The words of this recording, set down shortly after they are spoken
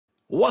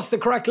What's the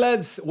crack,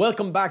 lads?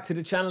 Welcome back to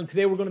the channel.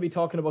 Today we're going to be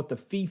talking about the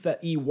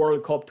FIFAe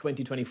World Cup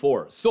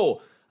 2024.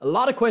 So, a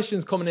lot of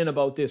questions coming in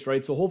about this,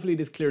 right? So hopefully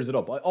this clears it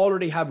up. I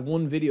already have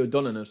one video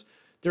done on it.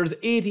 There's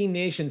 18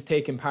 nations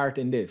taking part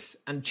in this.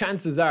 And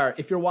chances are,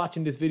 if you're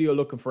watching this video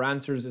looking for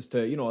answers as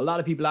to, a lot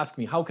of people ask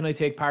me, how can I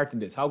take part in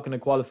this? How can I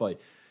qualify?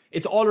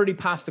 It's already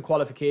past the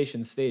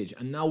qualification stage.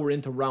 And now we're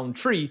into round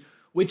 3,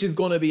 which is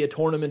going to be a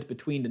tournament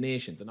between the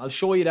nations. And I'll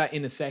show you that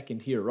in a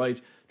second here, right?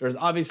 There's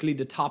obviously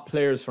the top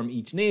players from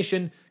each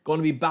nation going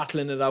to be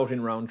battling it out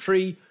in round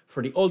 3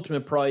 for the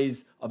ultimate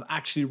prize of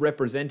actually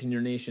representing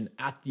your nation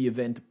at the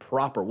event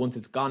proper once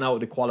it's gone out of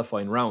the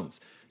qualifying rounds.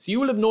 So you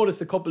will have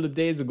noticed a couple of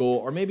days ago,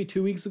 or maybe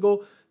 2 weeks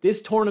ago,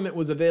 this tournament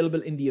was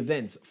available in the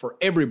events for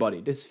everybody.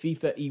 This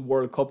FIFAe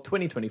World Cup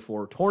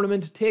 2024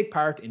 tournament to take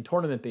part in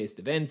tournament-based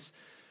events.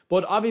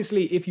 But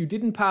obviously, if you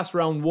didn't pass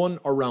round 1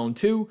 or round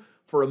 2,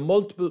 for a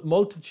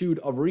multitude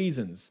of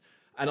reasons,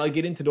 and I'll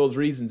get into those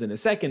reasons in a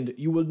second,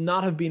 you will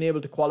not have been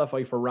able to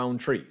qualify for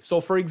round 3. So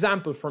for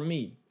example, for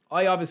me,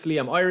 I obviously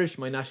am Irish,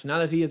 my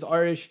nationality is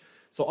Irish,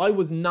 so I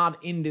was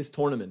not in this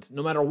tournament.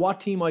 No matter what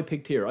team I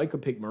picked here, I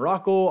could pick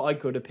Morocco, I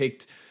could have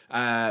picked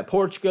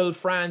Portugal,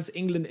 France,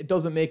 England, it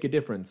doesn't make a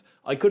difference.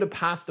 I could have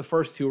passed the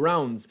first 2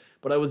 rounds,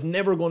 but I was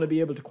never going to be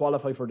able to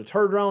qualify for the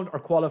 3rd round or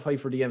qualify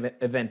for the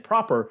event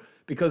proper,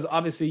 because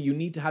obviously you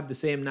need to have the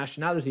same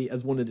nationality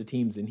as one of the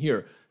teams in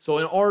here. So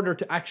in order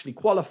to actually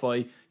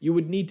qualify, you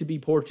would need to be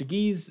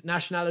Portuguese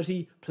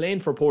nationality, playing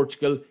for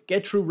Portugal,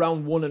 get through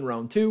round 1 and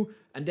round 2,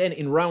 and then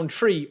in round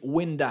 3,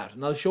 win that.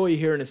 And I'll show you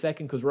here in a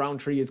second because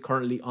round 3 is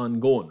currently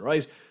ongoing,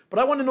 right? But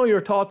I want to know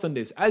your thoughts on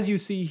this. As you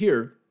see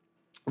here,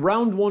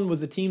 round 1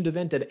 was a teamed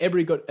event that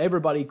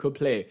everybody could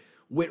play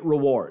with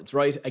rewards,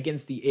 right,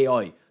 against the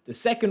AI. The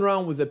 2nd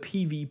round was a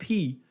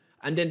PvP,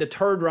 and then the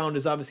 3rd round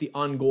is obviously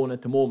ongoing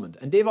at the moment.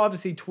 And they've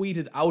obviously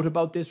tweeted out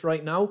about this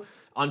right now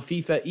on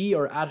FIFAe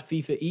or at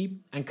FIFAe,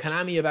 and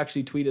Konami have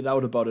actually tweeted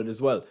out about it as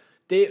well.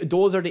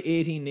 Those are the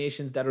 18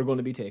 nations that are going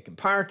to be taking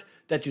part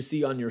that you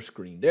see on your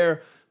screen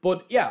there.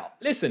 But yeah,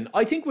 listen,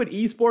 I think with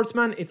esports,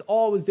 man, it's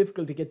always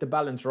difficult to get the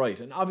balance right.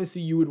 And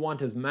obviously you would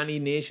want as many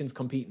nations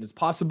competing as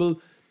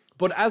possible.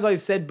 But as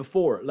I've said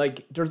before,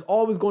 like, there's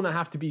always going to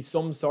have to be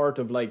some sort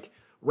of like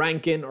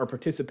ranking or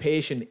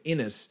participation in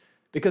it,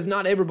 because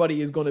not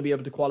everybody is going to be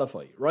able to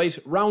qualify, right?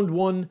 Round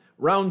 1,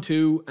 round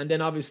 2, and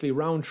then obviously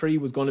round 3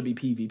 was going to be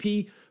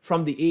PvP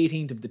from the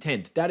 18th of the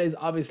 10th. That is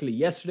obviously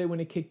yesterday when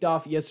it kicked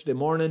off, yesterday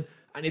morning,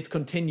 and it's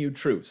continued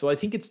through. So I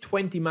think it's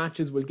 20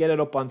 matches. We'll get it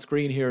up on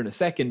screen here in a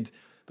second.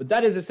 But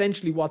that is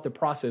essentially what the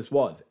process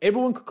was.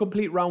 Everyone could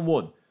complete round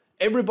 1.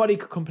 Everybody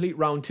could complete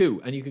round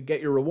 2, and you could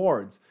get your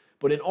rewards.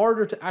 But in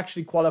order to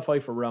actually qualify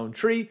for round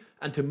 3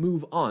 and to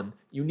move on,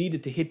 you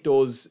needed to hit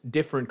those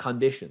different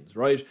conditions,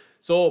 right?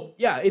 So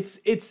yeah, it's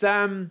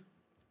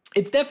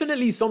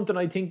definitely something,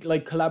 I think,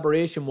 like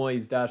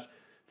collaboration-wise, that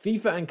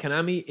FIFA and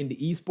Konami in the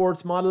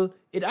esports model,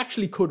 it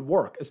actually could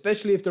work,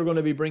 especially if they're going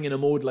to be bringing a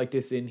mode like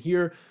this in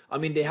here. I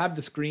mean, they have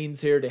the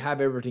screens here, they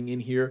have everything in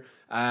here,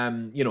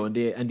 and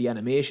the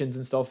animations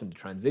and stuff, and the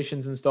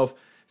transitions and stuff.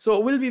 So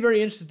it will be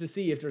very interesting to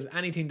see if there's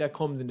anything that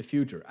comes in the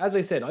future. As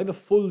I said, I have a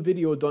full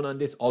video done on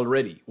this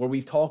already, where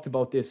we've talked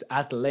about this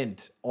at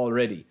length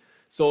already.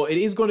 So it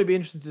is going to be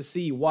interesting to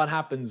see what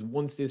happens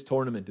once this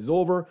tournament is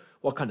over,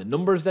 what kind of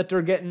numbers that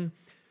they're getting.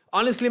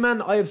 Honestly,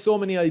 man, I have so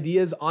many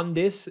ideas on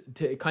this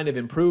to kind of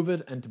improve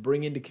it and to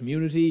bring in the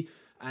community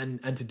and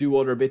to do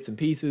other bits and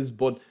pieces,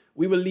 but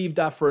we will leave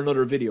that for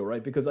another video,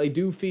 right? Because I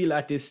do feel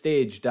at this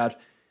stage that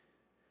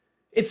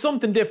it's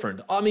something different.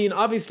 I mean,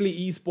 obviously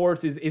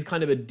esports is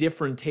kind of a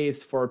different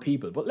taste for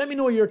people, but let me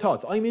know your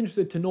thoughts. I'm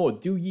interested to know,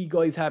 do you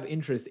guys have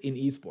interest in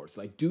esports?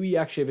 Like, do you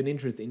actually have an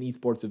interest in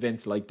esports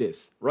events like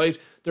this, right?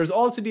 There's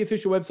also the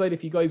official website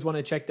if you guys want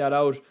to check that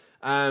out.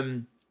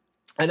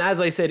 And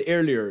as I said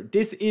earlier,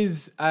 this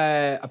is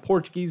a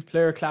Portuguese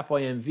player, Clap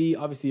IMV,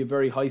 obviously a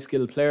very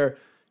high-skilled player.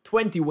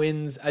 20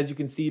 wins, as you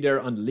can see there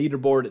on the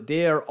leaderboard.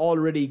 They are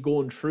already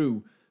going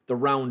through the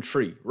round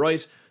 3,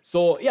 right?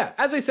 So yeah,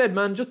 as I said,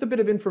 man, just a bit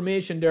of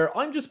information there.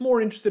 I'm just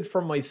more interested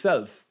for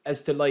myself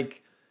as to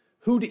like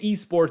who the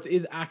esports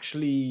is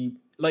actually,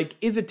 like,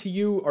 is it to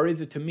you or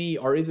is it to me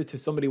or is it to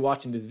somebody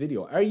watching this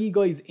video? Are you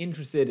guys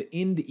interested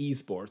in the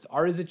esports,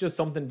 or is it just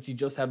something that you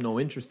just have no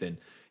interest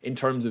in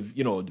terms of,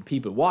 the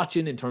people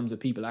watching, in terms of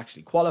people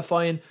actually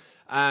qualifying?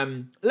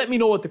 Let me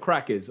know what the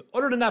crack is.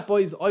 Other than that,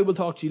 boys, I will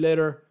talk to you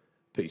later.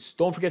 Peace.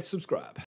 Don't forget to subscribe.